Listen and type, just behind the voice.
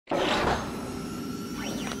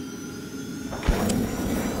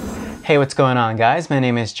Hey, what's going on, guys? My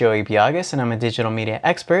name is Biagas and I'm a digital media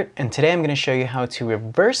expert, and today I'm going to show you how to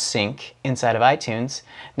reverse sync inside of iTunes.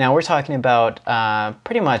 Now we're talking about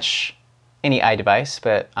pretty much any iDevice,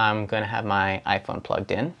 but I'm going to have my iPhone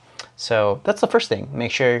plugged in. So that's the first thing.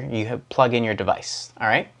 Make sure you plug in your device. All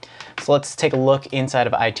right. So let's take a look inside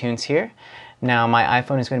of iTunes here. Now my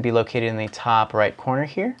iPhone is going to be located in the top right corner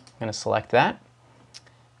here. I'm going to select that.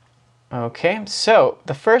 Okay. So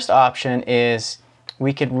the first option is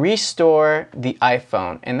we could restore the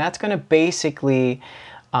iPhone, and that's going to basically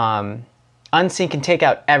unsync and take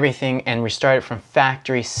out everything and restart it from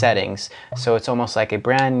factory settings. So it's almost like a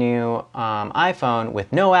brand new iPhone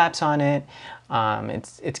with no apps on it.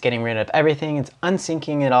 It's getting rid of everything. It's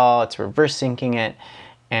unsyncing it all. It's reverse syncing it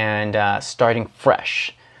and starting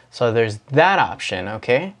fresh. So there's that option.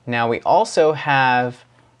 Okay. Now we also have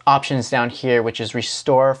options down here, which is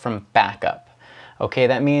restore from backup. Okay,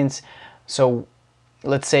 that means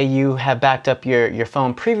let's say you have backed up your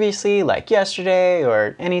phone previously, like yesterday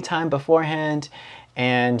or any time beforehand,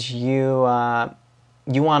 and you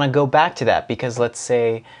want to go back to that because let's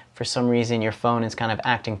say for some reason your phone is kind of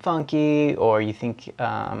acting funky, or you think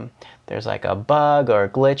there's like a bug or a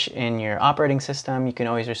glitch in your operating system. You can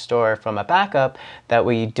always restore from a backup. That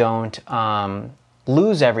way you don't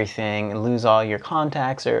lose everything and lose all your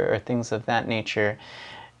contacts or things of that nature.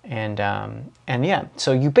 And yeah,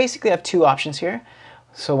 so you basically have two options here.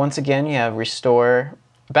 So once again, you have restore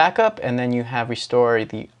backup, and then you have restore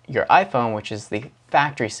your iPhone, which is the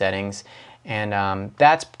factory settings, and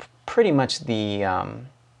that's pretty much the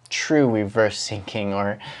true reverse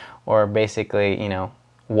syncing, or basically, you know,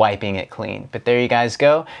 wiping it clean. But there you guys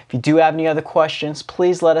go. If you do have any other questions,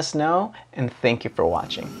 please let us know, and thank you for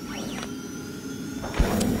watching.